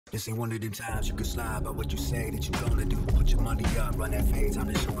This ain't one of them times you can slide by what you say that you gonna do. Put your money up, run that fade, time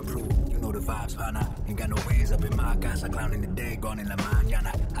to show and prove. You know the vibes, partner. Ain't got no ways up in my casa, clown in the day, gone in la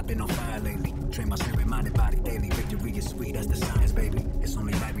mañana. I've been on fire lately, train my spirit, mind and body daily. Victory is sweet, that's the science, baby. It's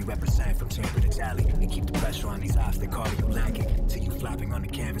only right we represent from Tampa to Tally. And keep the pressure on these eyes, they call you lacking. Till you flopping on the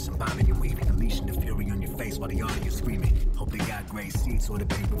canvas and bobbing and weaving. Unleashing the fury on your face while the audience screaming. Hope they got great seats or the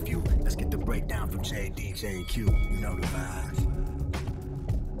pay-per-view. Let's get the breakdown from J, DJ, and Q. You know the vibes.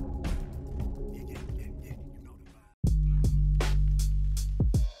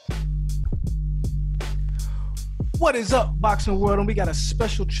 What is up, Boxing World? And we got a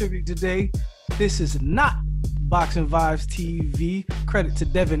special tribute today. This is not Boxing Vibes TV. Credit to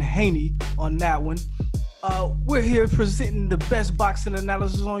Devin Haney on that one. We're here presenting the best boxing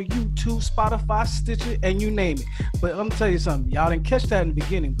analysis on YouTube, Spotify, Stitcher, and you name it. But let me tell you something. Y'all didn't catch that in the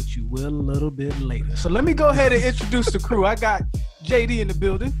beginning, but you will a little bit later. So let me go ahead and introduce the crew. I got JD in the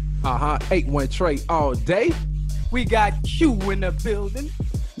building. 8-1 Trey all day. We got Q in the building.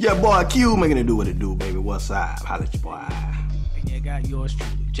 Yeah, boy, Q making it do what it do, baby. What's up? Holla at you, boy. And you got yours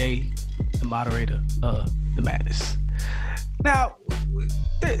truly, Jay, the moderator of the Madness. Now,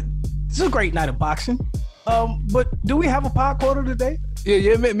 this is a great night of boxing. But do we have a pod quote today?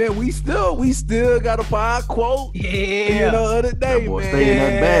 Yeah, man. We still got a pod quote. Yeah. You know, other day, boy, man. stay in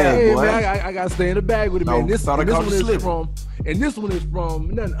that bag, boy. Man, I gotta stay in the bag with it, man. This one is from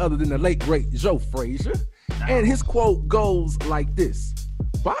none other than the late great Joe Frazier. And his quote goes like this: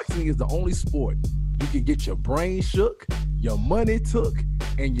 boxing is the only sport you can get your brain shook, your money took,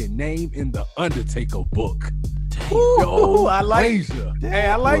 and your name in the Undertaker book. Ooh, I like. Frazier. Hey,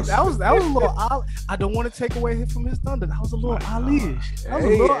 I like that. Was a little. I don't want to take away from his thunder. That was a little Ali-ish. That was a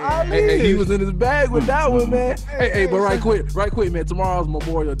little Ali-ish. Hey, he was in his bag with that one, man. Hey, but right quick, man. Tomorrow's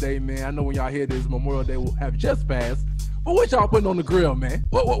Memorial Day, man. I know when y'all hear this, Memorial Day will have just passed. But what y'all putting on the grill, man?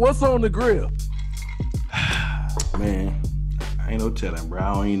 What's on the grill? Man, I ain't no telling, bro.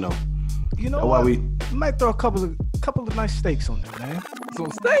 I don't even know. You know That's what? why we might throw a couple of nice steaks on there, man.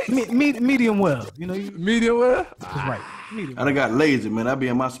 Some steaks? Medium well. You know, Medium well? That's right. Medium I done got lazy, man. I be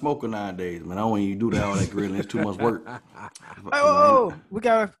in my smoker nowadays, man. I don't even do that all that grilling. It's too much work. Oh, we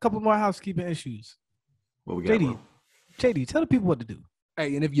got a couple more housekeeping issues. What we got, JD, bro? JD, tell the people what to do.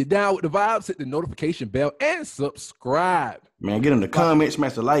 Hey, and if you're down with the vibes, hit the notification bell and subscribe. Man, get in the comments,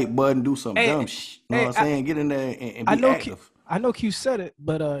 smash the like button, do some dumb shit. You know what I'm saying? Get in there and be active. I know Q said it,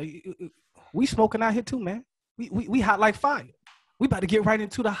 but we smoking out here too, man. We hot like fire. We about to get right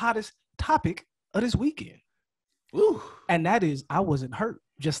into the hottest topic of this weekend. Ooh. And that is, I wasn't hurt.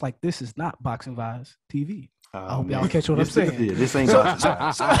 Just like this is not Boxing Vibes TV. I hope man. y'all catch what I'm saying. This ain't So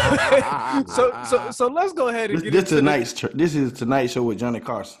let's go ahead and this is tonight's show with Johnny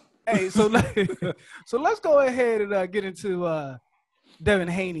Carson. Hey, so let's go ahead and get into Devin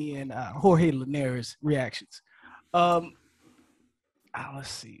Haney and Jorge Linares reactions. Let's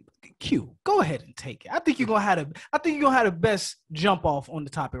see. Q, go ahead and take it. I think you're gonna have the best jump off on the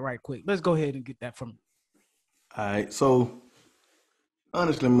topic right quick. Let's go ahead and get that from you. All right. So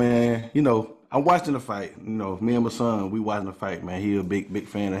honestly, man, you know, I'm watching the fight. You know, me and my son, we watching the fight, man. He a big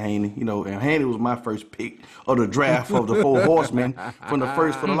fan of Haney. You know, and Haney was my first pick of the draft of the four horsemen for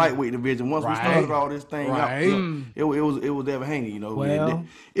the lightweight division. Once we started all this thing out, it was Devin Haney. You know, well,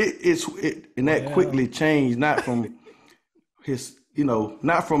 it quickly changed, not from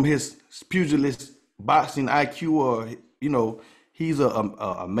his pugilist boxing IQ, or you know, he's a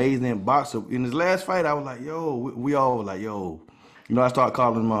amazing boxer. In his last fight, I was like, yo, we all were like, yo, you know, I started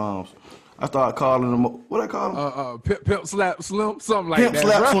calling him, what I call him? Pimp slap slim, something like Pimp that.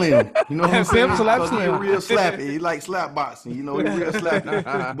 slap slim. You know what I'm saying? Pimp slap slim. He real slappy. He like slap boxing. You know, he real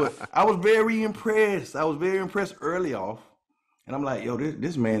slappy. But I was very impressed. Early off, and I'm like, yo,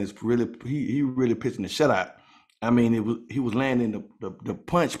 this man is really he really pitching the shutout. I mean, he was landing the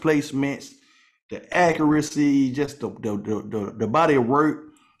punch placements, the accuracy, just the body of work,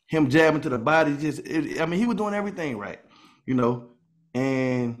 him jabbing to the body. He was doing everything right, you know.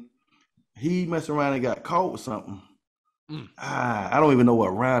 And he messed around and got caught with something. I don't even know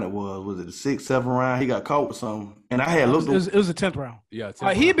what round it was. Was it the 6th, 7th round? He got caught with something, and I had looked. It was the 10th round. Yeah,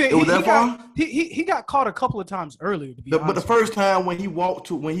 10th round. He got caught a couple of times earlier. But the first time when he walked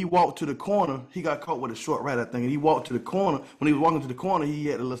to the corner, he got caught with a short right, I think. And he walked to the corner. When he was walking to the corner, he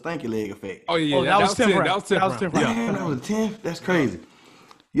had a little stanky leg effect. Oh yeah, that was 10th round. That was 10th round. Man, that was the 10th. That's crazy.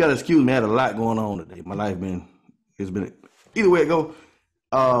 You gotta excuse me. I had a lot going on today. My life it's been either way it go.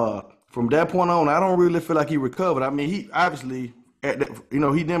 From that point on, I don't really feel like he recovered. I mean, he obviously,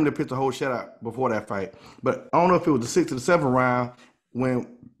 he damn near pitched a whole shutout before that fight. But I don't know if it was the 6th or the 7th round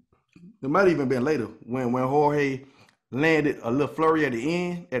when it might have even been later when Jorge landed a little flurry at the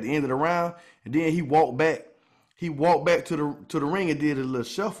end of the round, and then he walked back. He walked back to the ring and did a little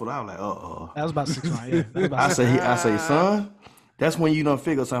shuffle. I was like, That was about 6 rounds. Yeah. I say, son, that's when you done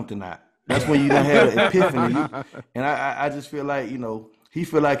figure something out. That's when you done had an epiphany. And I just feel like, he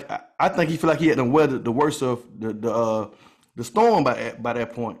feel like I think he feel like he had done weathered the worst of the storm by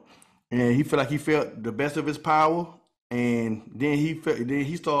that point. And he feel like he felt the best of his power. And then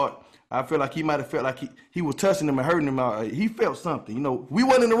I feel like he might have felt like he was touching him and hurting him. He felt something. We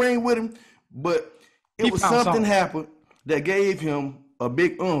wasn't in the ring with him, but it was something happened that gave him a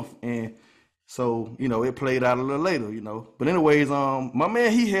big oomph, and so it played out a little later, But anyways, my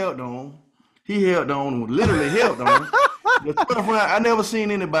man, he held on, literally held on. The 12th round, I never seen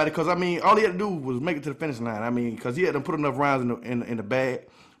anybody, because all he had to do was make it to the finish line. Because he had to put enough rounds in the bag.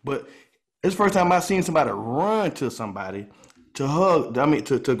 But it's the first time I seen somebody run to somebody to hug.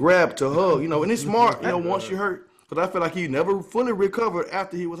 To grab, to hug. And it's smart. Once you hurt, because I feel like he never fully recovered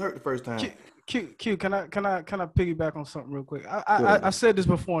after he was hurt the first time. Q, can I piggyback on something real quick? I said this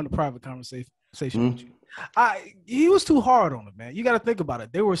before in the private conversation with you. He was too hard on him, man. You got to think about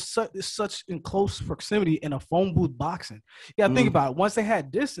it. They were such in close proximity in a phone booth boxing. You got to think about it. Once they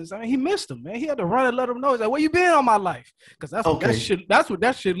had distance, he missed him, man. He had to run and let him know. He's like, "Where you been all my life?" Because that's what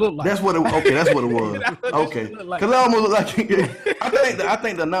that shit looked like. That's what it was. Okay, because I almost like. I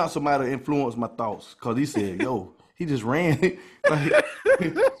think the announcer might have influenced my thoughts, because he said, "Yo, he just ran."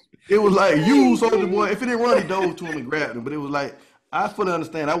 It was like, you, Soulja Boy. If he didn't run, he dove to him and grabbed him. But it was like, I fully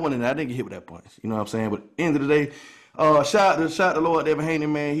understand. I didn't get hit with that punch. You know what I'm saying? But at the end of the day, shout out to Lord Devin Haney,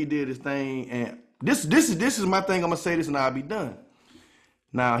 man. He did his thing. And this is my thing. I'm going to say this and I'll be done.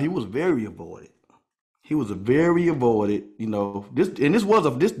 Now, he was very avoided. This was a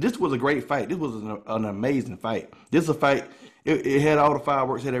great fight. This was an amazing fight. This is a fight. It had all the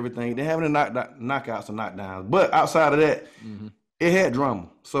fireworks, had everything. They having knockouts and knockdowns. But outside of that, it had drama.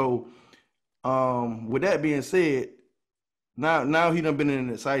 So, with that being said, now he done been in an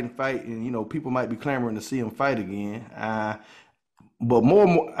exciting fight, and people might be clamoring to see him fight again. But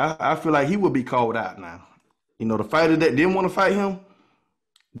more, I feel like he will be called out now. The fighter that didn't want to fight him,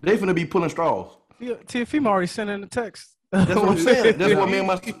 they finna be pulling straws. Yeah, Teofimo already sent in a text. That's what I'm saying. That's what me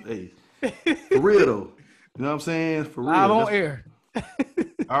and for real though. You know what I'm saying? For real. Live on air. I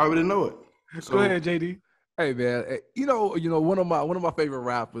already know it. So, go ahead, JD. Hey man, one of my favorite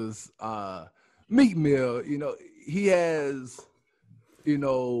rappers, Meek Mill. He has,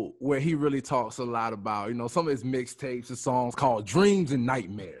 where he really talks a lot about, some of his mixtapes and songs called Dreams and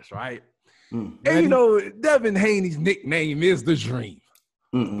Nightmares, right? And Devin Haney's nickname is The Dream.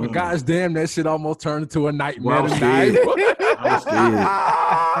 But gosh damn, that shit almost turned into a nightmare tonight.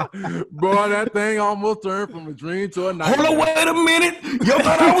 Boy, that thing almost turned from a dream to a nightmare. Hold on, wait a minute. You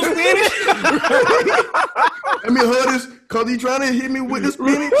thought I was finished? Let me hold this, because he trying to hit me with the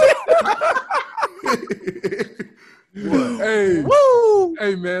spinach. Hey, woo!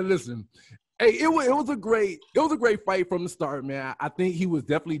 Hey, man, listen. Hey, it was a great fight from the start, man. I think he was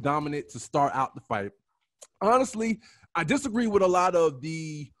definitely dominant to start out the fight. Honestly, I disagree with a lot of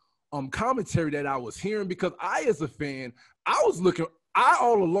the commentary that I was hearing, because I, as a fan, I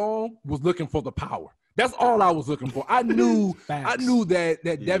all along was looking for the power. That's all I was looking for. I knew that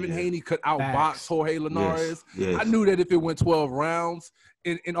Devin Haney could outbox Jorge Linares. Yes. I knew that if it went 12 rounds,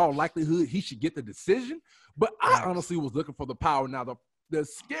 in all likelihood, he should get the decision. But I honestly was looking for the power. Now, the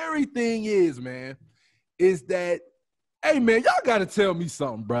scary thing is that, hey, man, y'all got to tell me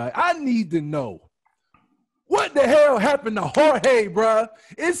something, bro. I need to know. What the hell happened to Jorge, bro?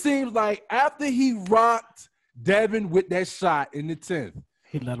 It seems like after he rocked Devin with that shot in the 10th,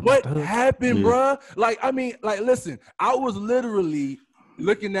 what happened, bro? Listen, I was literally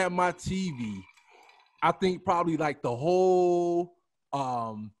looking at my TV, I think probably like the whole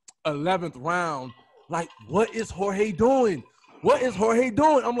 11th round, like, what is Jorge doing? What is Jorge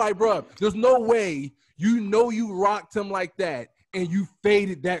doing? I'm like, bro, there's no way you rocked him like that and you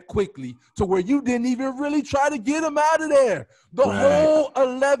faded that quickly to where you didn't even really try to get him out of there. The whole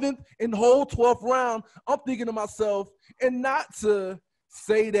 11th and whole 12th round, I'm thinking to myself, and not to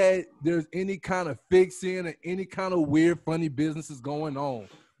say that there's any kind of fixing or any kind of weird, funny businesses going on,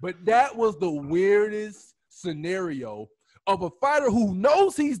 but that was the weirdest scenario of a fighter who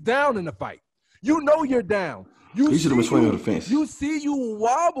knows he's down in the fight. You know you're down. He should have been swinging on the fence. You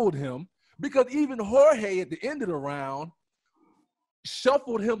wobbled him, because even Jorge at the end of the round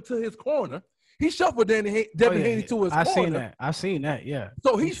shuffled him to his corner. He shuffled Devin Haney to his corner. I seen that. Yeah.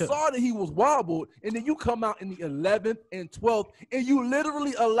 So he saw that he was wobbled, and then you come out in the 11th and 12th, and you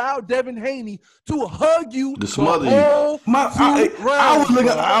literally allow Devin Haney to hug you the smother you. I was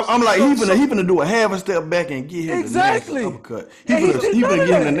looking. I'm like, he finna do a half a step back and get him exactly the uppercut. He finna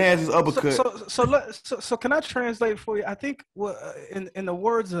give him the nastiest uppercut. So can I translate for you? I think in the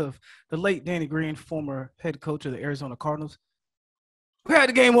words of the late Danny Green, former head coach of the Arizona Cardinals, we had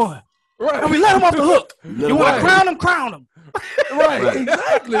the game on. Right. And we let him off the hook. You want to crown him. Right.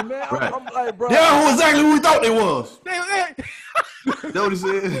 Exactly, man. Right. I'm like, bro. They're exactly who we thought they was. That's what he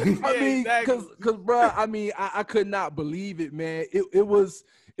said. I mean, because, bro, I mean, I could not believe it, man. It was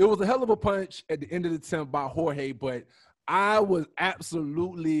a hell of a punch at the end of the 10th by Jorge, but I was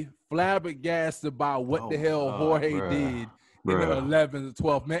absolutely flabbergasted by what the hell Jorge did in the 11th and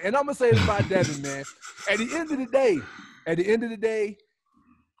 12th, man. And I'm going to say this about Devin, man. At the end of the day,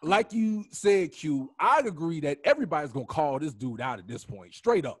 like you said, Q, I'd agree that everybody's going to call this dude out at this point,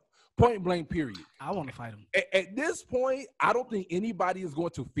 straight up, point blank, period. I want to fight him. At this point, I don't think anybody is going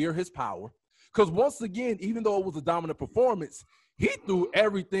to fear his power because once again, even though it was a dominant performance, he threw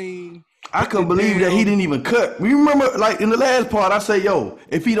everything. I couldn't believe that he didn't even cut. You remember, like in the last part, I say, yo,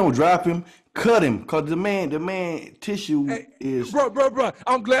 if he don't drop him, cut him, cause the man tissue is. Bro.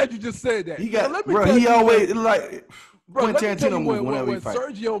 I'm glad you just said that. He got, he always like. Bro, let me tell you when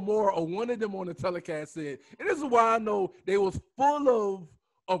Sergio Mora or one of them on the telecast said, and this is why I know they was full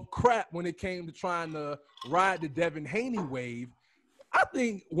of crap when it came to trying to ride the Devin Haney wave. I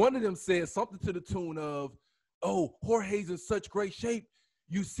think one of them said something to the tune of, oh, Jorge's in such great shape.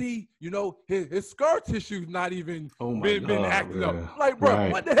 You see, his scar tissue's not even been acting up. Like, bro,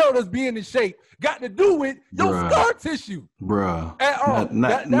 what the hell does being in shape got to do with your scar tissue? Bro. At all.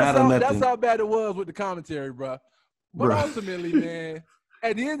 That's how bad it was with the commentary, bro. But ultimately, man,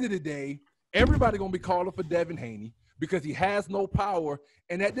 at the end of the day, everybody going to be calling for Devin Haney because he has no power.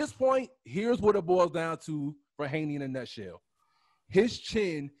 And at this point, here's what it boils down to for Haney in a nutshell. His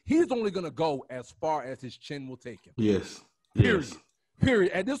chin, he's only going to go as far as his chin will take him. Yes.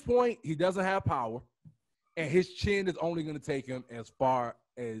 Period. At this point, he doesn't have power, and his chin is only going to take him as far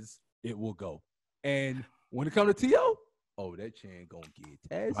as it will go. And when it comes to T.O., that chin gonna get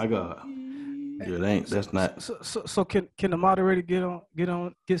tested. My God, that's not. So can the moderator get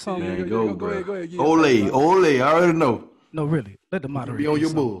something? Man, go ahead. Yeah, Ole, I already know. No, really, let the moderator be on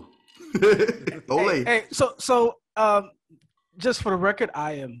your bull. Ole. Hey, so just for the record,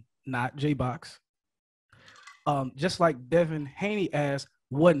 I am not J-Box. Just like Devin Haney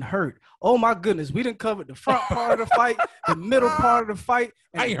wasn't hurt. Oh my goodness, we didn't cover the front part of the fight, the middle part of the fight,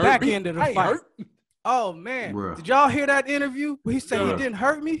 and the back end of the fight. Oh man, Did y'all hear that interview where he said he didn't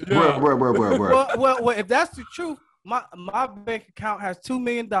hurt me? Bro. Well, if that's the truth, my bank account has $2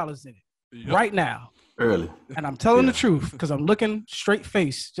 million in it right now. Early. And I'm telling the truth because I'm looking straight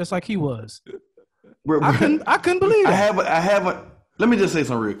face, just like he was. Bro. I couldn't believe that. I haven't. Let me just say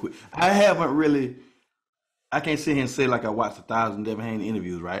something real quick. I can't sit here and say like I watched 1,000 Devin Haney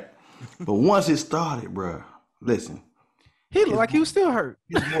interviews, right? But once it started, bro, listen. He looked like he was still hurt.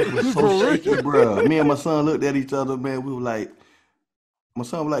 His voice was so shaky, bro. Me and my son looked at each other, man. We were like, my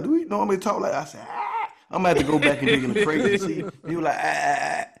son was like, do we normally talk like that? I said, I'm going to have to go back and dig in the crazy to see. He was like,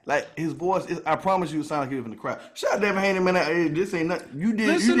 Like, his voice, I promise you, it sounded like he was in the crowd. Shout out Devin Haney, man. Hey, this ain't nothing. You did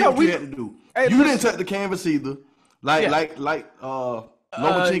what you had to do. Hey, you didn't touch the canvas either. Like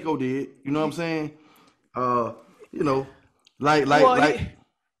Lomachenko did. You know what I'm saying?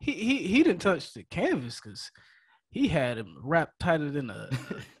 He didn't touch the canvas because he had him wrapped tighter than a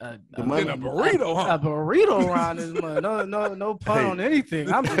burrito, huh? A burrito around his mud. No pun on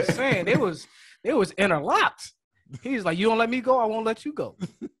anything. I'm just saying it was interlocked. He's like, you don't let me go, I won't let you go.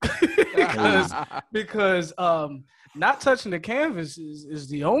 because not touching the canvas is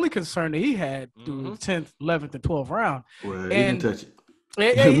the only concern that he had through the 10th, 11th, and 12th round. Well, he didn't touch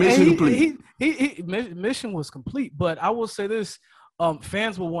it. Mission complete. Mission was complete. But I will say this.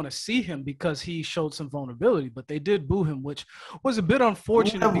 Fans will want to see him because he showed some vulnerability, but they did boo him, which was a bit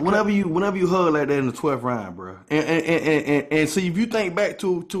unfortunate. Whenever you hug like that in the 12th round, bro, and see if you think back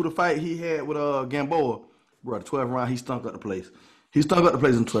to the fight he had with Gamboa, bro, the 12th round he stunk up the place. He stunk up the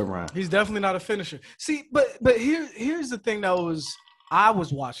place in the 12th round. He's definitely not a finisher. See, but here's the thing that I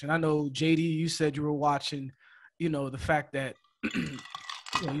was watching. I know JD, you said you were watching. The fact that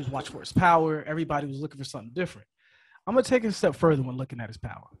he was watching for his power. Everybody was looking for something different. I'm going to take it a step further when looking at his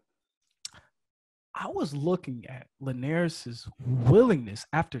power. I was looking at Linares' willingness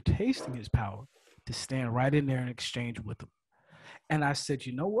after tasting his power to stand right in there and exchange with him. And I said,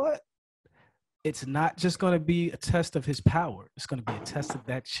 you know what? it's not just going to be a test of his power. It's going to be a test of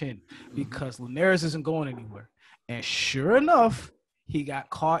that chin because Linares isn't going anywhere. And sure enough, he got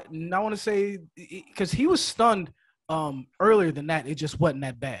caught. And I want to say because he was stunned earlier than that, it just wasn't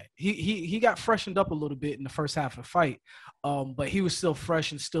that bad. He got freshened up a little bit in the first half of the fight, but he was still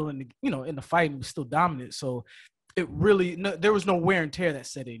fresh and still in the fight and was still dominant. So it really there was no wear and tear that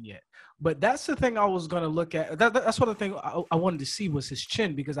set in yet. But that's the thing I was going to look at. That's what the thing I wanted to see was his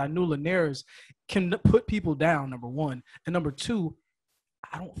chin because I knew Linares can put people down, number one. And number two,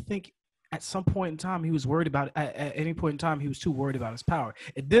 I don't think at some point in time he was worried about it. At any point in time he was too worried about his power.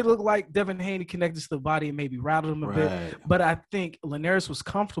 It did look like Devin Haney connected to the body and maybe rattled him a bit. But I think Linares was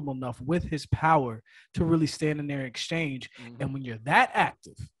comfortable enough with his power to really stand in there and exchange. And when you're that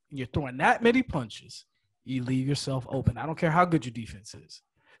active and you're throwing that many punches, you leave yourself open. I don't care how good your defense is.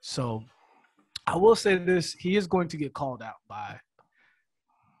 So I will say this: he is going to get called out by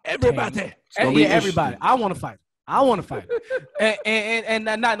everybody. Everybody. I want to fight. And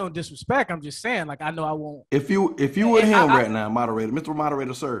not no disrespect. I'm just saying, like I know I won't. If you were him right now, moderator, Mr.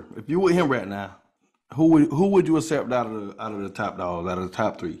 Moderator, sir, if you were him right now, who would you accept out of the top dogs, out of the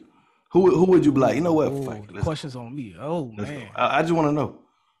top three? Who would you be like? You know what? Fight. Questions on me. Oh man. I just want to know.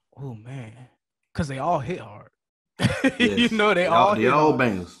 Oh man, because they all hit hard. Yes. They all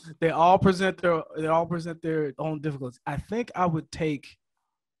bangers. They all present their own difficulties. I think I would take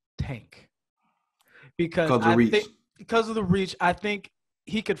Tank because of the reach. I think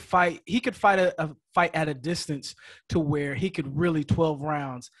he could fight. He could fight a fight at a distance to where he could really 12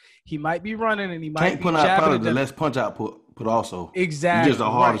 rounds. He might be running and he might Tank be put out probably the less punch output also. Exactly. He's just the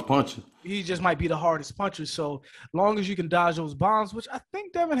hardest puncher. He just might be the hardest puncher. So long as you can dodge those bombs, which I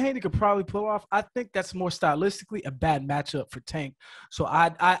think Devin Haney could probably pull off, I think that's more stylistically a bad matchup for Tank. So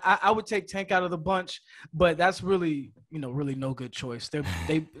I would take Tank out of the bunch, but that's really no good choice.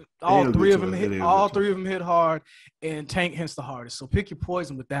 All three of them hit hard, and Tank hits the hardest. So pick your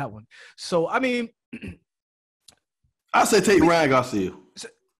poison with that one. So I mean, I say take Ryan Garcia.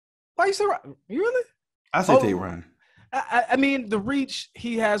 Why you say Ryan? You really? I say take Ryan. I mean, the reach,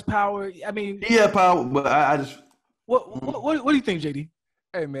 he has power. I mean, he has power, but I just. What do you think, JD?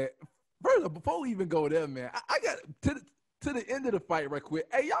 Hey man, first before we even go there, man, I got to the end of the fight right quick.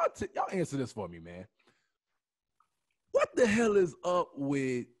 Hey, y'all answer this for me, man. What the hell is up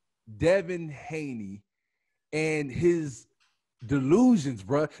with Devin Haney and his delusions,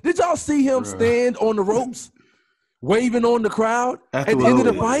 bro? Did y'all see him stand on the ropes, waving on the crowd at the end of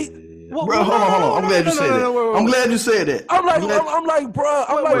the fight? Bro, hold on. I'm glad you said that. I'm glad you said that. I'm like, bro,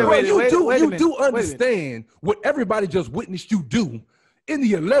 you do understand what everybody just witnessed you do in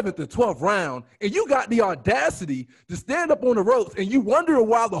the 11th and 12th round, and you got the audacity to stand up on the ropes, and you wondering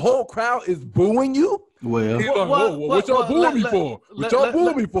why the whole crowd is booing you? What y'all booing me for? What y'all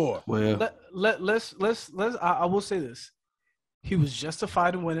booing me for? Well, let's. I will say this: he was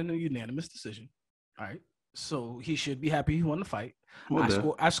justified in winning a unanimous decision. All right, so he should be happy he won the fight.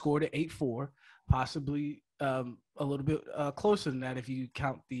 I scored at 8-4, possibly a little bit closer than that if you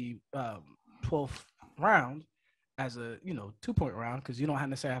count the 12th round as a 2-point round, because you don't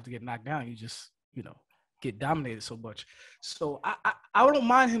necessarily have to get knocked down. You just get dominated so much. So I don't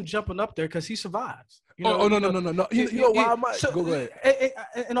mind him jumping up there because he survives. No. You know why? Go ahead.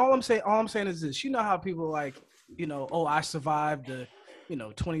 And all I'm saying is this: you know how people like I survived the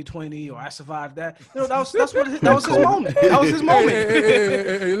 2020, or I survived that. That was his moment. That was his moment.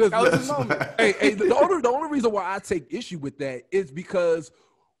 That was his moment. Hey, the only reason why I take issue with that is because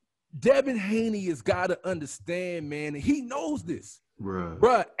Devin Haney has got to understand, man, and he knows this.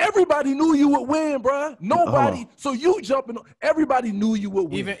 Bruh, everybody knew you would win, bruh. Nobody. So you jumping on. Everybody knew you would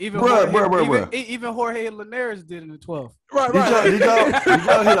win. Even Jorge Linares did in the 12th. Right. Did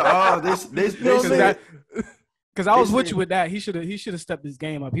y'all hear because I was with you with that. He should have stepped his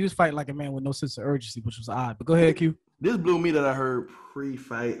game up. He was fighting like a man with no sense of urgency, which was odd. But go ahead, Q. This blew me that I heard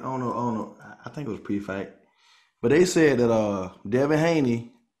pre-fight. I don't know. I think it was pre-fight. But they said that Devin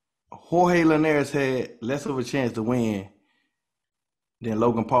Haney, Jorge Linares had less of a chance to win than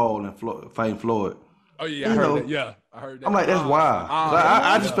Logan Paul and fighting Floyd. Oh yeah, I heard that. Yeah, I heard that. I'm like, that's wild.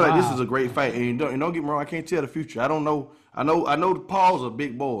 I just feel like this is a great fight. And don't get me wrong, I can't tell the future. I don't know. I know the Pauls are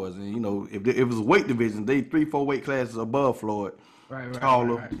big boys, and if it was a weight division, they 3-4 weight classes above Floyd,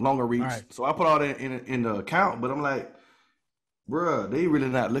 taller, longer reach. Right. So I put all that in the account, but I'm like, bruh, they really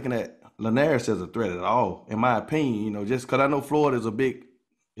not looking at Linares as a threat at all, in my opinion. Just because I know Floyd is a big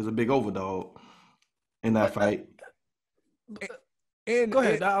overdog in that fight. Go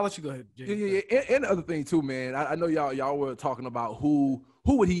ahead. I'll let you go ahead. Yeah. And the other thing too, man. I know y'all were talking about who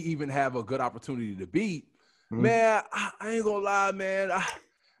would he even have a good opportunity to beat. Man, I ain't gonna lie, man.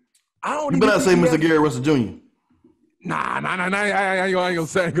 I don't. You better not say Mr. Gary Russell Jr. Nah. I ain't gonna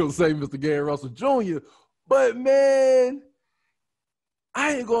say Mr. Gary Russell Jr. But man,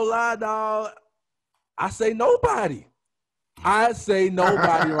 I ain't gonna lie, dog. I say nobody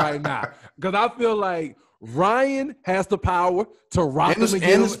right now because I feel like Ryan has the power to rock and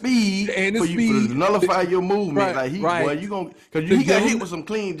the speed to nullify your movement. Boy, you gonna because he got hit with some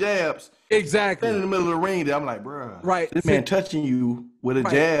clean jabs. Exactly. In the middle of the ring, I'm like, bro, right? This man touching you with a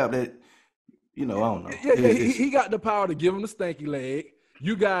jab that, I don't know. Yeah, he got the power to give him the stanky leg.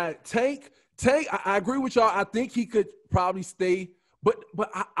 You got Tank. I agree with y'all. I think he could probably stay, but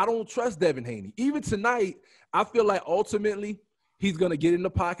I don't trust Devin Haney. Even tonight, I feel like ultimately he's gonna get in the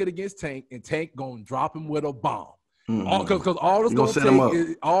pocket against Tank, and Tank gonna drop him with a bomb. Because all it's gonna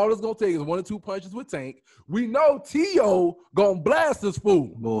take is 1 or 2 punches with Tank. We know T.O. gonna blast this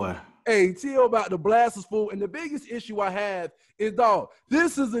fool. Boy. Hey, T.O. about to blast this fool. And the biggest issue I have is, dog,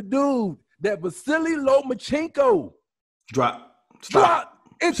 this is a dude that Vasily Lomachenko Stop.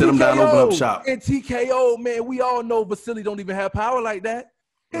 And Sit him down, open up shop. And TKO, man, we all know Vasily don't even have power like that.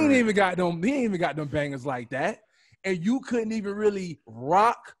 He ain't even got them bangers like that. And you couldn't even really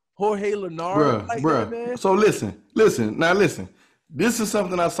rock Jorge Linares that, man. So listen. Now listen. This is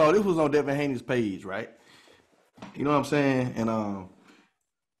something I saw. This was on Devin Haney's page, right? You know what I'm saying? And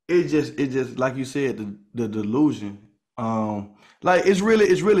it just like you said, the delusion. It's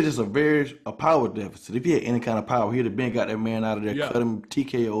really just a power deficit. If he had any kind of power, he'd have been got that man out of there, cut him,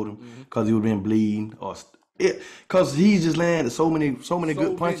 TKO'd him, because he would have been bleeding, because he just landed so many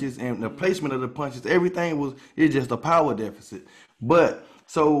good punches, and the placement of the punches, everything it's just a power deficit. But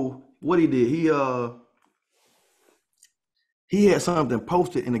so what he did, he had something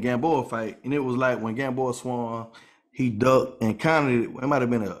posted in the Gamboa fight, and it was like when Gamboa swung, he ducked and counted it. It might have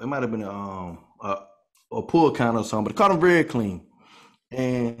been a pull count or something, but it caught him very clean.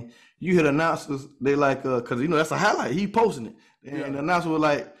 And you hear the announcers, they like, because that's a highlight. He posting it, and the announcer was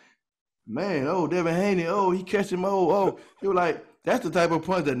like, "Man, Devin Haney, he catch him, He was like, that's the type of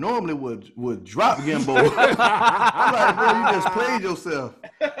punch that normally would drop Gamboa." I'm like, bro, you just played yourself.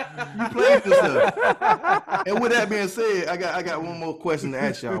 You played yourself. And with that being said, I got one more question to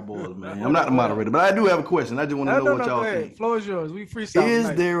ask y'all boys, man. I'm not the moderator, but I do have a question. I just want to know what y'all think. Floor is yours. We freestyle.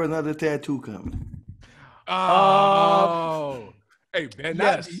 Is there another tattoo coming? Hey, better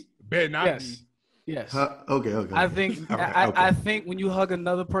not be. Yes. Okay. I think I think when you hug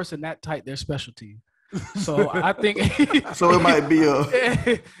another person that tight, they're special to you. So I think so. It might be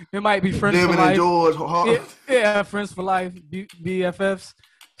it might be friends Devin for life. And George. Yeah, friends for life, BFFs,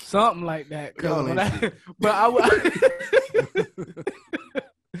 something like that.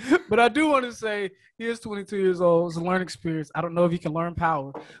 But I do want to say he is 22 years old. It's a learning experience. I don't know if you can learn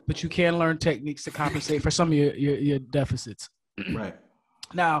power, but you can learn techniques to compensate for some of your deficits. Right.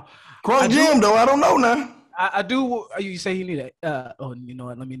 Now, Cross Gym though, I don't know now. I do. You say he need it. You know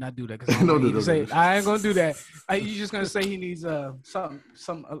what? Let me not do that because I ain't gonna do that. You just gonna say he needs some.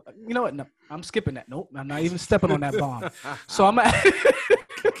 You know what? No, I'm skipping that. Nope, I'm not even stepping on that bomb. So I'm.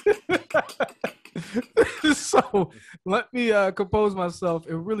 So let me compose myself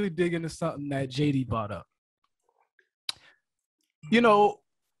and really dig into something that JD brought up.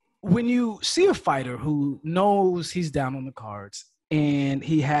 When you see a fighter who knows he's down on the cards and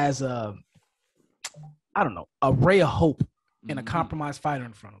he has a ray of hope and a compromised fighter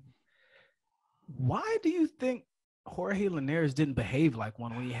in front of him, why do you think Jorge Linares didn't behave like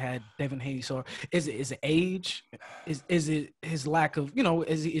one when he had Devin Haney? So is it age? Is it his lack of,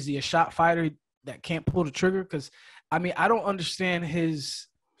 is he a shot fighter that can't pull the trigger? Because I don't understand his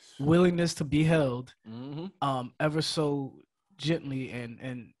willingness to be held ever so gently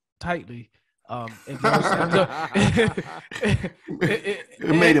and tightly. It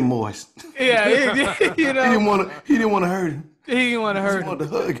made him moist. Yeah, he didn't want to hurt him. He didn't want to hurt him. Wanted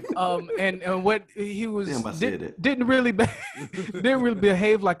to hug him. And what he was didn't really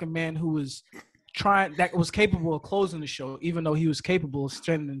behave like a man who was that was capable of closing the show, even though he was capable of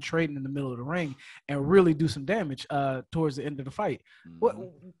straining and trading in the middle of the ring and really do some damage towards the end of the fight.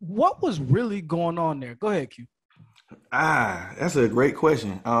 What was really going on there? Go ahead, Q. That's a great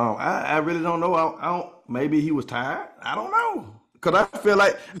question. I really don't know. Maybe he was tired. I don't know. Cause I feel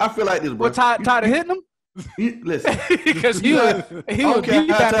like this, bro. What, tired of hitting him? Listen, because he would beat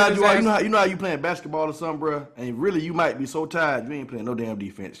that. You know how you playing basketball or something, bro, and really you might be so tired you ain't playing no damn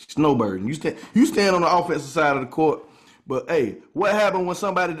defense. Snowbirding. You stand on the offensive side of the court, but hey, what happened when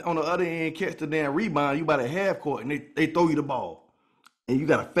somebody on the other end catch the damn rebound? You about at half court and they throw you the ball, and you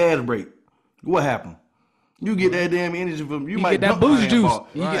got a fast break. What happened? You get that damn energy from you might get that boost juice.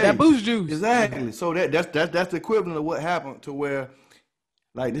 You get that boost juice. Exactly. So that's the equivalent of what happened to where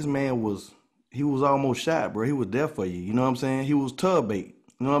like this man was almost shot, bro. He was there for you. You know what I'm saying? He was tub bait.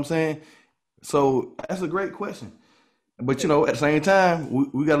 You know what I'm saying? So that's a great question. But, you know, at the same time,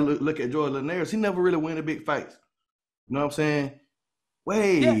 we got to look at George Linares. He never really win a big fights. You know what I'm saying?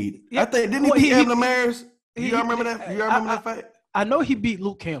 Wait, I think, didn't he beat Abner Maris? You remember that? You remember that fight? I know he beat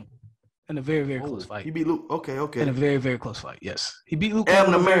Luke Campbell in a very, very close fight. He beat Luke. Okay. In a very, very close fight. Yes, he beat Luke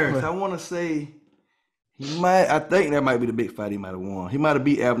Abner Campbell. Maris. I want to say he might. I think that might be the big fight he might have won. He might have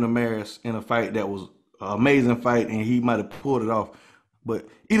beat Abner Maris in a fight that was an amazing fight, and he might have pulled it off. But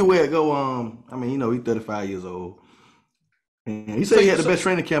either way it go, I mean, you know, he's 35 years old. And he said he had the best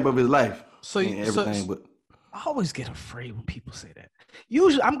training camp of his life. But I always get afraid when people say that.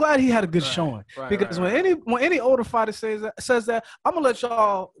 Usually, I'm glad he had a good showing because when any older fighter says that, I'm gonna let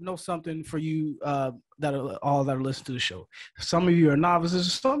y'all know something for you that are listening to the show. Some of you are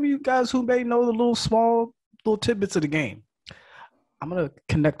novices. Some of you guys who may know the little tidbits of the game. I'm gonna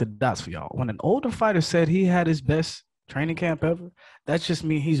connect the dots for y'all. When an older fighter said he had his best training camp ever, that just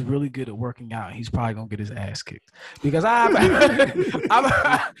means he's really good at working out. He's probably gonna get his ass kicked because I've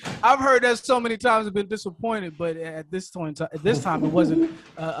heard that so many times. I've been disappointed, but at this time it wasn't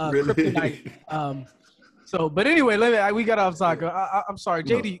really? kryptonite. But anyway, we got off topic. I'm sorry,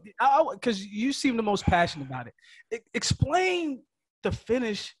 JD, because you seem the most passionate about it. Explain the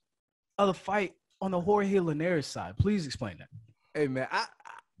finish of the fight on the Jorge Linares side. Please explain that. Hey man,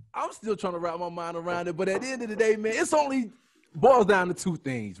 I'm still trying to wrap my mind around it, but at the end of the day, man, it's only boils down to two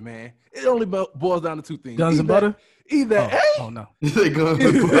things, man. It only boils down to two things. Guns and butter? Either Oh, no. Guns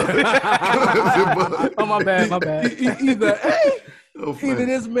and butter. Oh, my bad. Either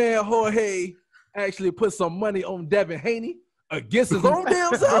this man, Jorge, actually put some money on Devin Haney against his own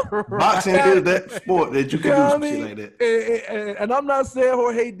damn self. Boxing is that sport that you can do some shit like that. And I'm not saying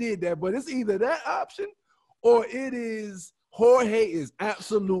Jorge did that, but it's either that option or it is Jorge is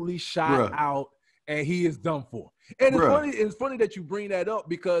absolutely shot out and he is done for. And it's funny that you bring that up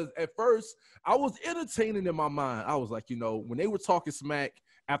because at first I was entertaining in my mind. I was like, you know, when they were talking smack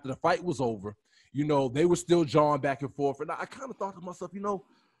after the fight was over, you know, they were still jawing back and forth. And I kind of thought to myself, you know,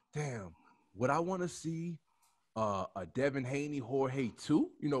 damn, would I want to see a Devin Haney Jorge too?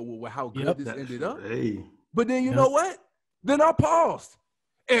 You know, how good this ended up. Hey. But then you know what? Then I paused.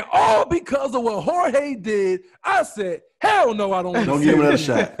 And all because of what Jorge did, I said, hell no, I don't want to give him another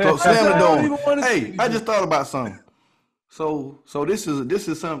shot. So slam the dome. Hey, I just thought about something. So this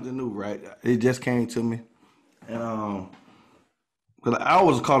is something new, right? It just came to me. And because I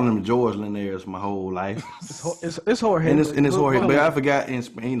was calling him George Linares my whole life. It's Jorge. And it's Jorge. But I forgot in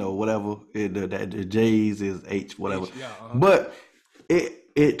Spain, you know, whatever. The J's is H, whatever. But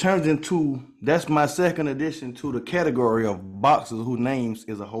it turns into, that's my second addition to the category of boxers whose names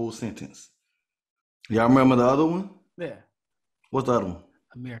is a whole sentence. Y'all remember the other one? Yeah. What's the other one?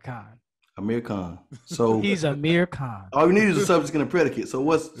 Amir Khan. Amir Khan. So he's Amir Khan. All you need is a subject and a predicate. So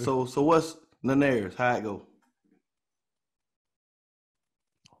what's Linares? How it go?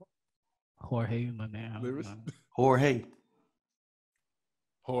 Jorge Linares. Jorge.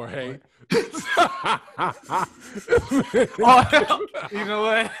 Jorge. You know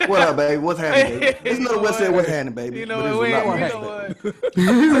what? What up, baby? What's happening, baby? There's no West Side what's happening, baby. You know what?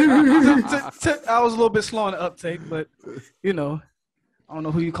 I was a little bit slow on the uptake, but you know, I don't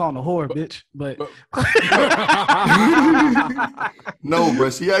know who you calling a whore, bitch. But no,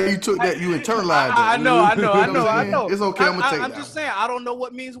 bro. See how you took that? You internalized it. I know. It's okay. I'm gonna take I'm just saying. I don't know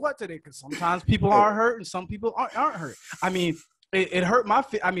what means what today because sometimes people are hurt and some people aren't hurt. I mean. It hurt my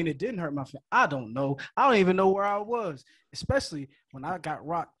feet. I mean, it didn't hurt my feet. I don't know. I don't even know where I was, especially when I got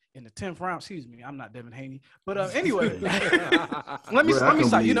rocked in the 10th round. Excuse me, I'm not Devin Haney. But anyway, let me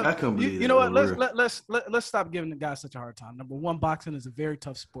stop. You know what? Let's stop giving the guy such a hard time. Number one, boxing is a very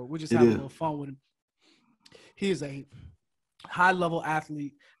tough sport. We're just having a little fun with him. He is a high-level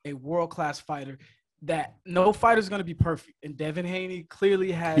athlete, a world-class fighter. That no fighter is going to be perfect, and Devin Haney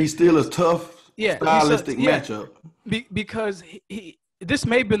clearly has. He's still a tough, stylistic matchup. Because this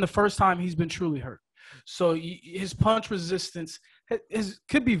may have been the first time he's been truly hurt, so his punch resistance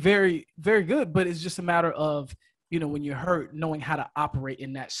could be very, very good. But it's just a matter of when you're hurt, knowing how to operate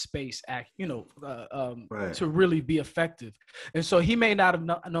in that space, to really be effective. And so he may not have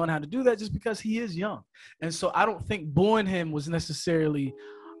known how to do that just because he is young, and so I don't think booing him was necessarily.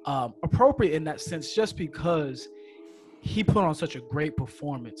 Appropriate in that sense, just because he put on such a great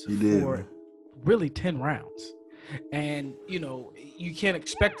performance for really 10 rounds. And, you can't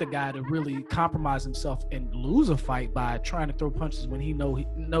expect a guy to really compromise himself and lose a fight by trying to throw punches when he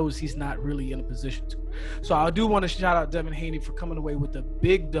knows he's not really in a position to. So I do want to shout out Devin Haney for coming away with a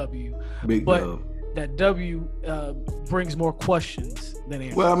big W. that W brings more questions than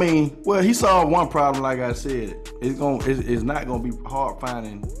answers. Well, I mean, he solved one problem. Like I said, it's not gonna be hard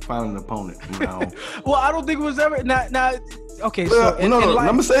finding an opponent from now on. Well, I don't think it was ever. Now, okay. Well, so no.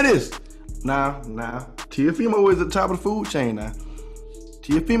 Let me say this. Now, Teofimo is at the top of the food chain now.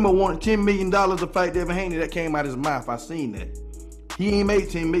 Teofimo wanted $10 million to fight Devin Haney. That came out of his mouth. I seen that. He ain't made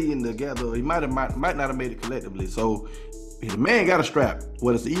 $10 million together. He might not have made it collectively. So the man got a strap,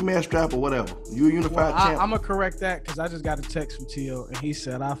 whether it's the email strap or whatever. You a unified champ. I'm gonna correct that because I just got a text from T.O. and he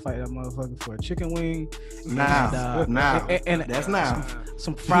said I'll fight that motherfucker for a chicken wing. Now, and that's now.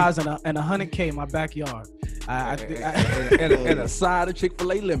 Some fries and $100K in my backyard. And a side of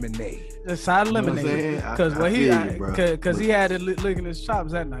Chick-fil-A lemonade. A side of lemonade because he had it licking his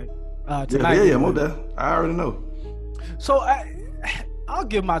chops that night. Tonight. Yeah, I already know. So I'll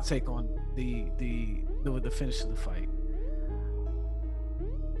give my take on the finish of the fight.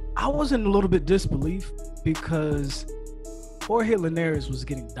 I was in a little bit disbelief because Jorge Linares was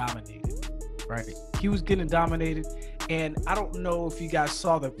getting dominated, right? He was getting dominated, and I don't know if you guys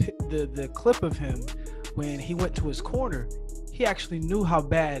saw the clip of him when he went to his corner. He actually knew how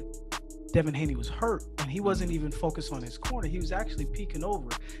bad Devin Haney was hurt, and he wasn't even focused on his corner. He was actually peeking over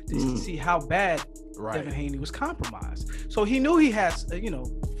to see how bad Devin Haney was compromised. So he knew he had,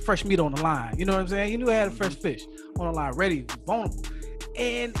 fresh meat on the line. You know what I'm saying? He knew he had a fresh fish on the line, ready, vulnerable.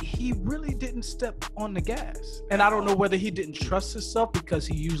 And he really didn't step on the gas. And I don't know whether he didn't trust himself because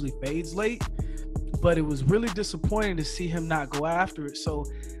he usually fades late, but it was really disappointing to see him not go after it. So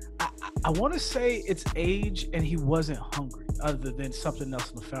I want to say it's age and he wasn't hungry, other than something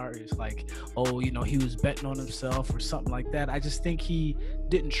else nefarious, like, he was betting on himself or something like that. I just think he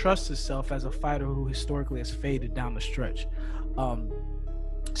didn't trust himself as a fighter who historically has faded down the stretch.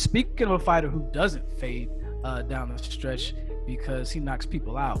 Speaking of a fighter who doesn't fade down the stretch because he knocks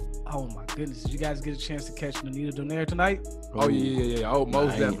people out. Oh my goodness. Did you guys get a chance to catch Nonito Donaire tonight? Oh yeah. Oh,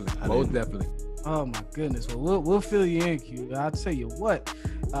 most definitely. Oh my goodness. Well, we'll fill you in, Q. I'll tell you what.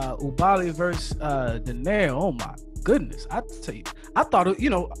 Oubaali versus Donaire. Oh my goodness. I tell you, I thought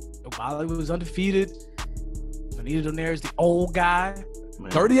Oubaali was undefeated. Nonito Donaire is the old guy.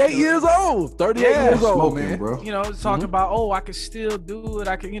 Man. 38 years old. 38 years old, smoking, man. Bro. Talking about, I can still do it.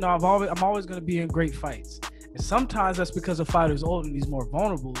 I can, I'm always going to be in great fights. And sometimes that's because a fighter's older and he's more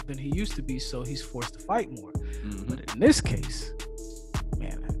vulnerable than he used to be, so he's forced to fight more. But in this case,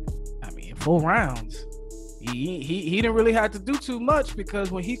 man, in 4 rounds, he didn't really have to do too much,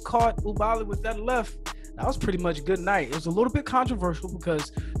 because when he caught Oubaali with that left, that was pretty much good night. It was a little bit controversial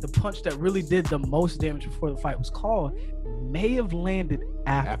because the punch that really did the most damage before the fight was called may have landed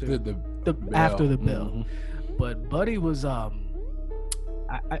after the bell. But Buddy was in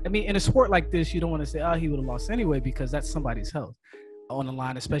a sport like this, you don't want to say, he would have lost anyway, because that's somebody's health on the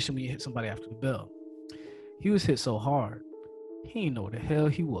line, especially when you hit somebody after the bell. He was hit so hard, he didn't know where the hell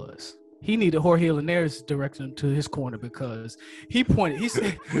he was. He needed Jorge Linares directing him to his corner, because he pointed. He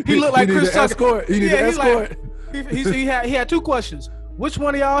said he looked like Chris Tucker. He needed escort. He had 2 questions. Which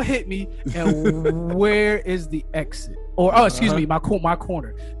one of y'all hit me, and where is the exit? Or my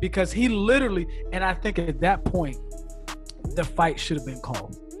corner, because he literally. And I think at that point, the fight should have been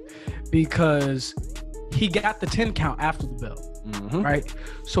called, because he got the 10 count after the bell, right?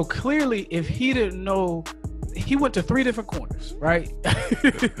 So clearly, if he didn't know, he went to 3 different corners, right?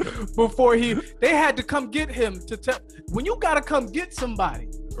 Before they had to come get him to tell. When you gotta come get somebody,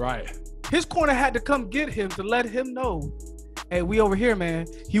 right? His corner had to come get him to let him know, hey, we over here, man.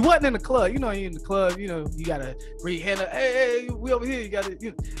 He wasn't in the club. You in the club, you gotta read hand up, hey, we over here. You gotta.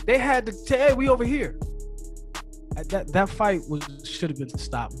 They had to tell, hey, we over here. That fight should have been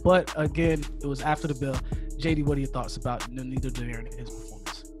stopped, but again, it was after the bell. JD, what are your thoughts about Nonito Donaire and his performance?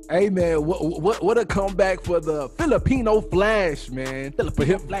 Hey man, what a comeback for the Filipino Flash, man. For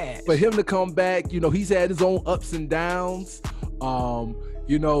him to come back, he's had his own ups and downs.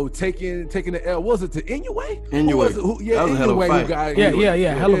 Taking the L. Was it to Inoue? Inoue. That was a hell of a fight.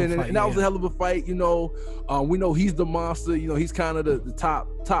 Hell of a fight. And that was a hell of a fight. We know he's the monster. He's kind of the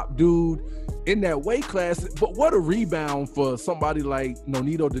top dude in that weight class. But what a rebound for somebody like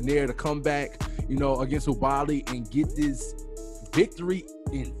Nonito Donaire to come back, against Oubaali and get this victory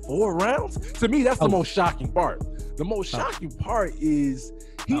in 4 rounds. To me, that's the most shocking part. The most shocking part is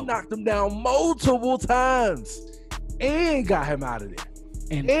he knocked him down multiple times and got him out of there.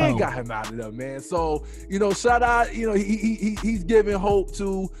 And got him out of there, man. So, shout out, he's giving hope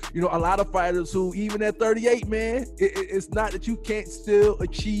to, a lot of fighters who, even at 38, man, it's not that you can't still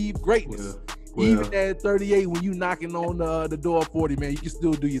achieve greatness. Yeah. Even at 38, when you knocking on the door of 40, man, you can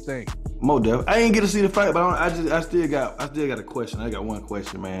still do your thing. Mo Def, I ain't get to see the fight, but I still got a question. I got one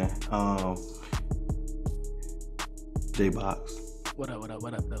question, man. J-Box. What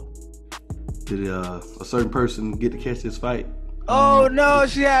up, though? Did a certain person get to catch this fight? Oh no,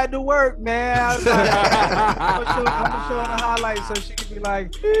 she had to work, man. I was like, I'm gonna show her the highlights so she can be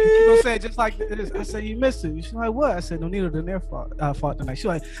like, she gonna say it just like this. I said, you missed it. She's like, what? I said, Nonito Donaire fought tonight. She's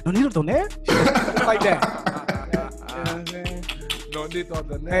like, Nonito Donaire? Just like that. You know what I'm saying? Nonito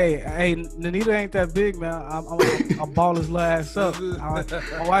Donaire. Hey, Nonito ain't that big, man. I'll ball his last up.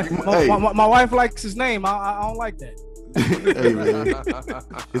 My wife likes his name. I don't like that. Hey man,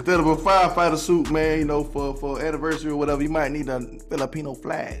 instead of a firefighter suit, man, you know, for anniversary or whatever, you might need a Filipino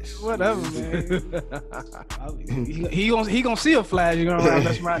flash. Whatever, man. he gonna see a flash. You're gonna run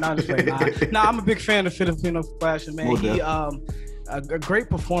messing around. Nah, I'm a big fan of Filipino flash, man. He a great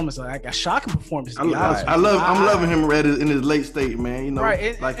performance, like a shocking performance. I'm loving him in his late state, man. You know,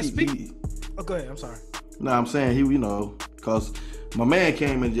 right? Like oh, go ahead. I'm sorry. No, I'm saying he, you know, because my man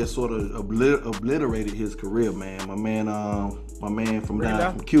came and just sort of obliterated his career, man. My man from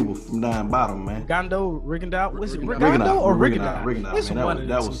Cuba, from down bottom, man. Rigondeaux? Was it Rigondeaux or Rigondeaux? Man,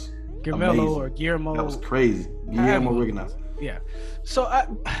 that was Guillermo or Guillermo. That was crazy. Guillermo Rigondeaux. Yeah.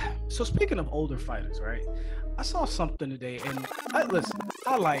 So speaking of older fighters, right? I saw something today, and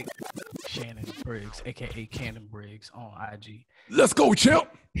I like Shannon Briggs, aka Cannon Briggs, on IG. Let's go, champ.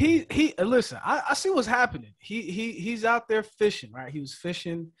 He listen. I see what's happening. He's out there fishing, right? He was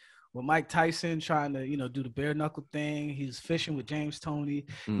fishing with Mike Tyson, trying to do the bare knuckle thing. He was fishing with James Toney,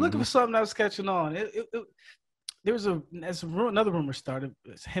 looking for something that was catching on. There was another rumor started.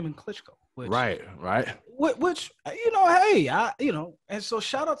 It's him and Klitschko. Right. Which hey, and so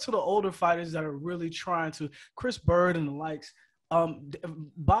shout out to the older fighters that are really trying to, Chris Bird and the likes.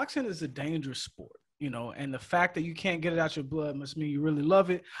 Boxing is a dangerous sport, and the fact that you can't get it out your blood must mean you really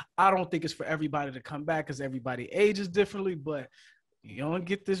love it. I don't think it's for everybody to come back because everybody ages differently, but you only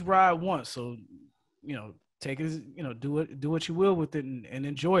get this ride once, so take it, do what you will with it and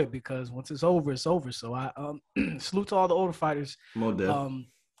enjoy it, because once it's over, it's over. So I salute to all the older fighters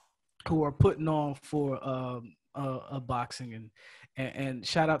who are putting on for boxing, and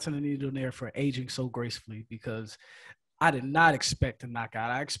shout out to Nonito Donaire for aging so gracefully, because I did not expect a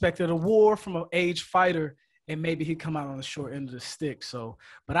knockout. I expected a war from an aged fighter, and maybe he'd come out on the short end of the stick. So,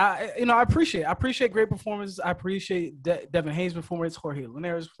 but I appreciate great performances. I appreciate Devin Haney's performance, Jorge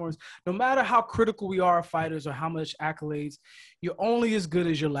Linares' performance. No matter how critical we are of fighters or how much accolades, you're only as good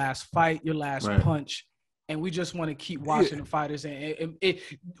as your last fight, your last punch. And we just want to keep watching the fighters. And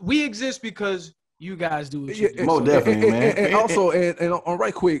we exist because you guys do what you do. Most definitely, man. And also, on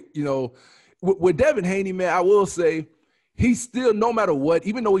right quick, with Devin Haney, man, I will say, he's still, no matter what,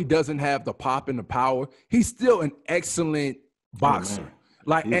 even though he doesn't have the pop and the power, he's still an excellent boxer.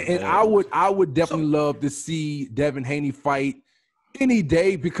 I would definitely love to see Devin Haney fight any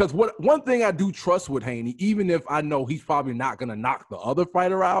day, because one thing I do trust with Haney, even if I know he's probably not going to knock the other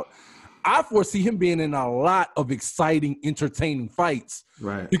fighter out, I foresee him being in a lot of exciting, entertaining fights.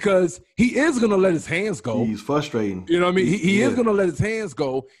 Right. Because he is going to let his hands go. He's frustrating. You know what I mean? He is going to let his hands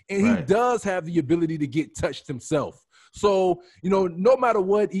go, and he does have the ability to get touched himself. So, no matter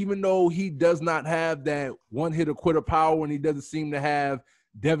what, even though he does not have that one-hitter quitter power and he doesn't seem to have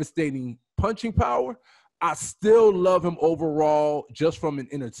devastating punching power, I still love him overall just from an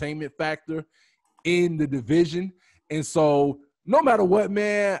entertainment factor in the division. And so, no matter what,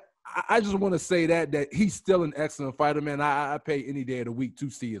 man, I just want to say that he's still an excellent fighter, man. I pay any day of the week to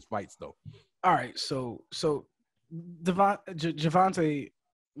see his fights, though. All right, so Javante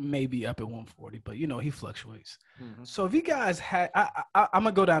may be up at 140, but he fluctuates. Mm-hmm. So if you guys had, I'm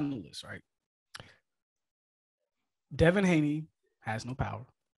gonna go down the list, right? Devin Haney has no power.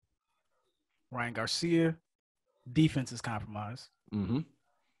 Ryan Garcia, defense is compromised. Mm-hmm.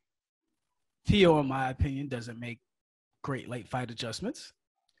 Theo, in my opinion, doesn't make great late fight adjustments,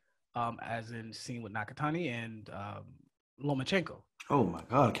 as in seen with Nakatani and Lomachenko. Oh my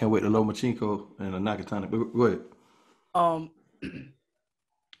God, I can't wait to Lomachenko and Nakatani. Go ahead.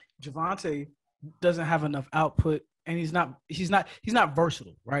 Javante doesn't have enough output, and he's not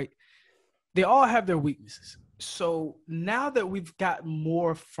versatile, right? They all have their weaknesses. So now that we've got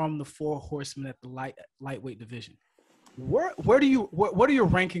more from the four horsemen at the lightweight division, what do your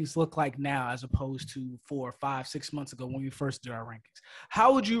rankings look like now as opposed to 4, 5, 6 months ago when we first did our rankings?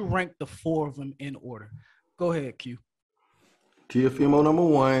 How would you rank the four of them in order? Go ahead, Q. Teofimo number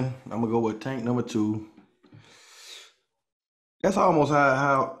 1. I'm gonna go with Tank number 2. That's almost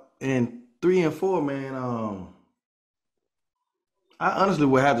how. And 3 and 4, man, I honestly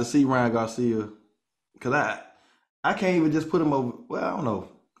would have to see Ryan Garcia, because I can't even just put him over. Well, I don't know.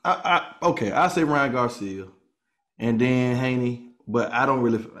 I say Ryan Garcia, and then Haney, but I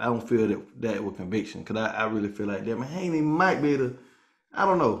don't feel that with conviction because I really feel like Devin Haney might be able to. I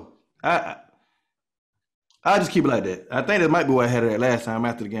don't know. I just keep it like that. I think that might be what I had it at last time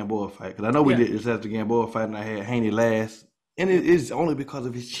after the Gamboa fight because I know we did this after the Gamboa fight and I had Haney last, and it is only because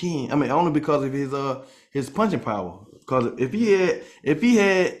of his chin. I mean, only because of his punching power. Because if he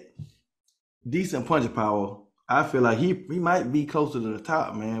had decent punching power, I feel like he might be closer to the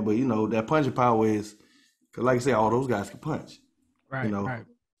top, man. But that punching power is, cause like I say, all those guys can punch. Right. Right.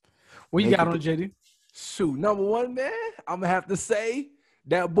 What you got on JD? Shoot, number one, man. I'm gonna have to say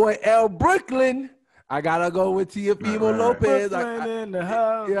that boy L. Brooklyn. I gotta go with Teofimo Lopez. In the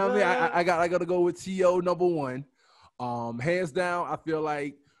house. Yeah, I mean, I gotta go with T.O. number one. Hands down, I feel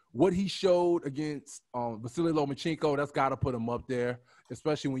like what he showed against Vasily Lomachenko, that's got to put him up there,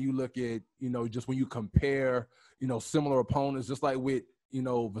 especially when you look at, just when you compare, similar opponents, just like with,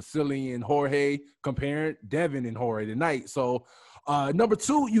 Vasily and Jorge, comparing Devin and Jorge tonight. So number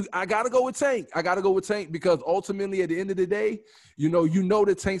two, I got to go with Tank. I got to go with Tank because ultimately at the end of the day,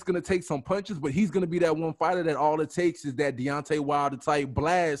 that Tank's going to take some punches, but he's going to be that one fighter that all it takes is that Deontay Wilder type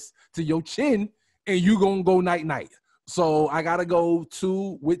blast to your chin and you going to go night-night. So I got to go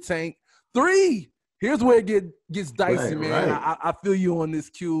 2 with Tank. 3, here's where it gets dicey, man. Right. I feel you on this,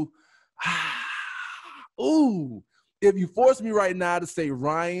 Q. Ooh, if you force me right now to say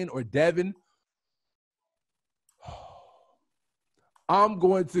Ryan or Devin, I'm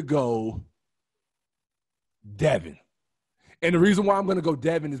going to go Devin. And the reason why I'm going to go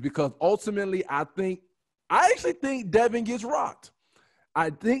Devin is because ultimately I actually think Devin gets rocked. I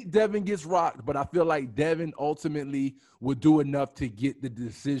think Devin gets rocked, but I feel like Devin ultimately would do enough to get the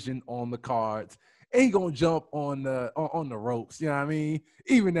decision on the cards. And he gonna jump on the ropes, you know what I mean?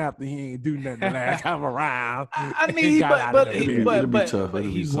 Even after he ain't do nothing the last time around. I mean, but he won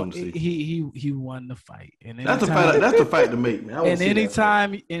the fight. And that's the fight to make, man. And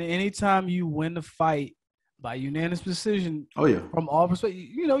anytime you win the fight by unanimous decision, from all perspectives,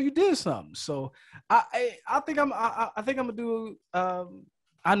 you did something. So I think I'm gonna do.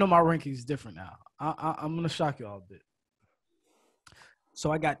 I know my rankings is different now. I'm gonna shock you all a bit. So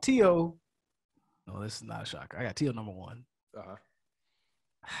I got T.O. No, this is not a shocker. I got T.O. number 1.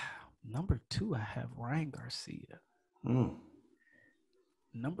 Number 2, I have Ryan Garcia.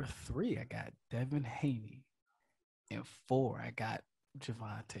 Number 3, I got Devin Haney. And 4, I got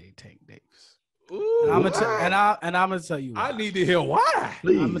Gervonta Tank Davis. Ooh, and I'm gonna tell you why. I need to hear why.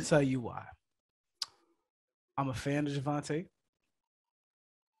 Please. I'm gonna tell you why. I'm a fan of Gervonta.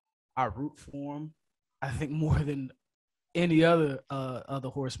 I root for him. I think more than any other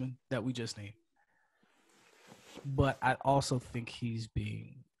horseman that we just named. But I also think he's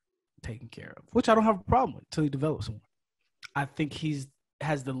being taken care of, which I don't have a problem with until he develops more. I think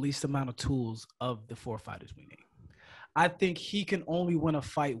has the least amount of tools of the 4 fighters we named. I think he can only win a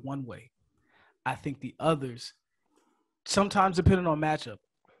fight one way. I think the others, sometimes depending on matchup,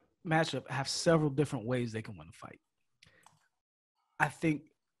 have several different ways they can win a fight. I think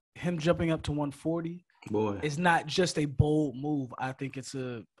him jumping up to 140 is not just a bold move. I think it's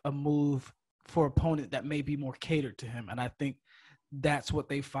a move for opponent that may be more catered to him. And I think that's what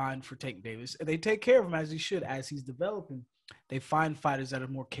they find for Tank Davis. And they take care of him as he should, as he's developing. They find fighters that are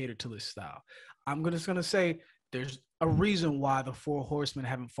more catered to his style. I'm just going to say there's a reason why the 4 horsemen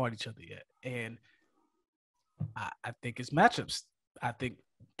haven't fought each other yet. And I think it's matchups. I think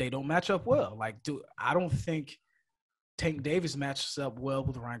they don't match up well. I don't think Tank Davis matches up well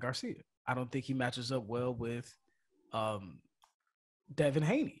with Ryan Garcia. I don't think he matches up well with Devin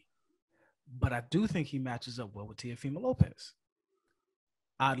Haney. But I do think he matches up well with Teofimo Lopez,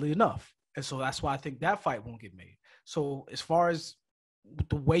 oddly enough. And so that's why I think that fight won't get made. So as far as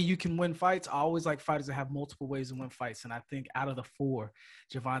the way you can win fights, I always like fighters that have multiple ways to win fights. And I think out of the 4,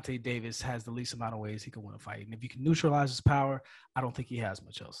 Gervonta Davis has the least amount of ways he can win a fight. And if you can neutralize his power, I don't think he has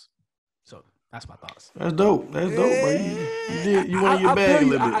much else. So that's my thoughts. That's dope. Bro. You want your bag a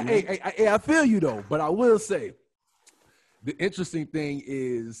little bit. I feel you, though. But I will say, the interesting thing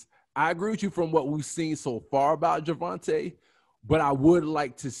is, I agree with you from what we've seen so far about Gervonta, but I would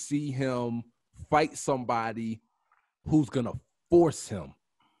like to see him fight somebody who's going to force him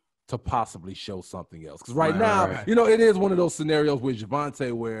to possibly show something else. Because right now, it is one of those scenarios with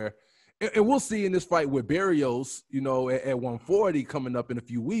Gervonta where, and we'll see in this fight with Barrios, at 140 coming up in a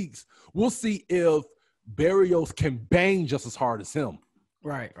few weeks, we'll see if Barrios can bang just as hard as him.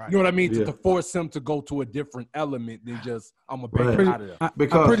 Right. You know what I mean? Yeah. To force him to go to a different element than just, I'm going to bang out of there.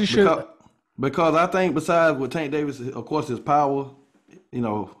 I'm pretty sure. Because I think besides with Tank Davis, of course, his power, his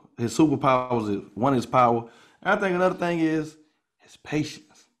superpowers is his power. And I think another thing is his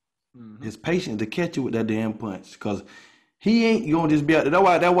patience. Mm-hmm. His patience to catch you with that damn punch. Because he ain't gonna just be out there.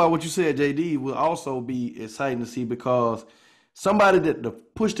 That's why what you said, JD, will also be exciting to see, because somebody that to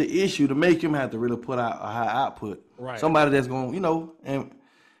push the issue to make him have to really put out a high output. Right. Somebody that's gonna,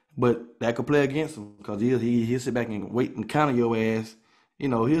 but that could play against him, because he'll sit back and wait and counter your ass.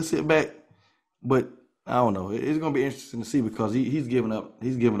 He'll sit back, but I don't know. It's gonna be interesting to see, because he's giving up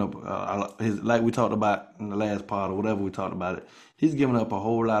his, like we talked about in the last part or whatever we talked about it. He's giving up a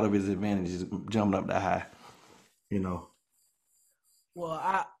whole lot of his advantages jumping up that high.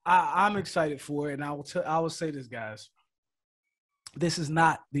 Well, I'm excited for it, and I will say this, guys. This is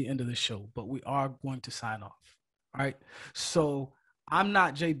not the end of the show, but we are going to sign off. All right. So I'm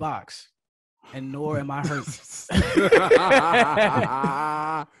not J Box, and nor am I hurt.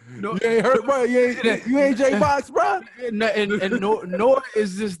 No, you ain't hurt, bro. You ain't J Box, bro. And nor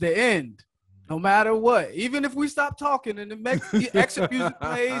is this the end. No matter what, even if we stop talking and the exit music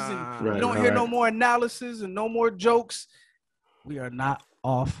plays and you don't hear no more analysis and no more jokes, we are not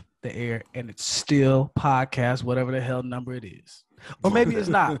off the air, and it's still podcast, whatever the hell number it is. Or maybe it's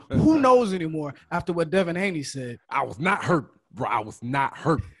not. Who knows anymore after what Devin Haney said? I was not hurt, bro. I was not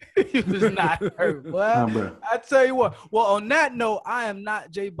hurt. He was not hurt. Well, I tell you what. Well, on that note, I am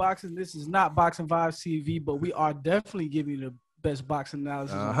not J Boxing. This is not Boxing Vibes TV, but we are definitely giving you the best boxing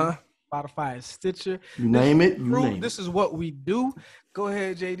analysis on Spotify and Stitcher. You name it. This is what we do. Go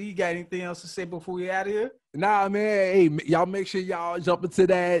ahead, JD. You got anything else to say before we out of here? Nah, man. Hey, y'all make sure y'all jump into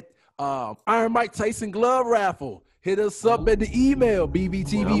that Iron Mike Tyson glove raffle. Hit us up at the email,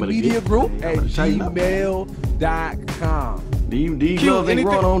 bbtvmediagroup@gmail.com. These gloves ain't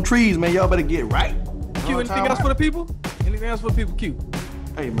growing on trees, man. Y'all better get right. Q, anything else for the people? Anything else for the people, Q?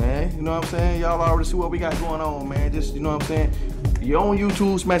 Hey, man, you know what I'm saying? Y'all already see what we got going on, man. Just, you know what I'm saying? You're on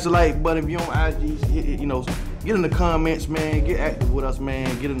YouTube, smash the like button. If you're on IG, get in the comments, man. Get active with us,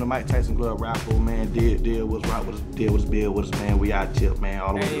 man. Get in the Mike Tyson glove raffle, man. Deal what's right with us, deal what's bill with us, man. We out here, man.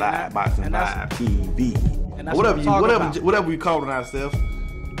 All the way live, Boxing Live TV. Whatever we calling ourselves.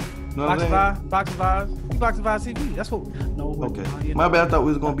 You know Boxing Vibes, Boxing Vibes TV. That's what. No. Okay. My bad. I thought we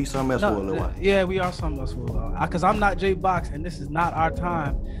was gonna be something else for a little while. Yeah, we are something else for a little while. Because I'm not J Box, and this is not our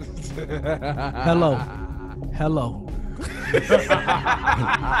time. Hello.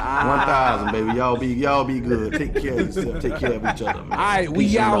 1,000, baby. Y'all be good. Take care of yourself. Take care of each other, man. All right,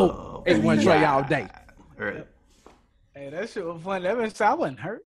 we out. 8-1 Trey all day. All right. Hey, that shit was fun. That means I wasn't hurt.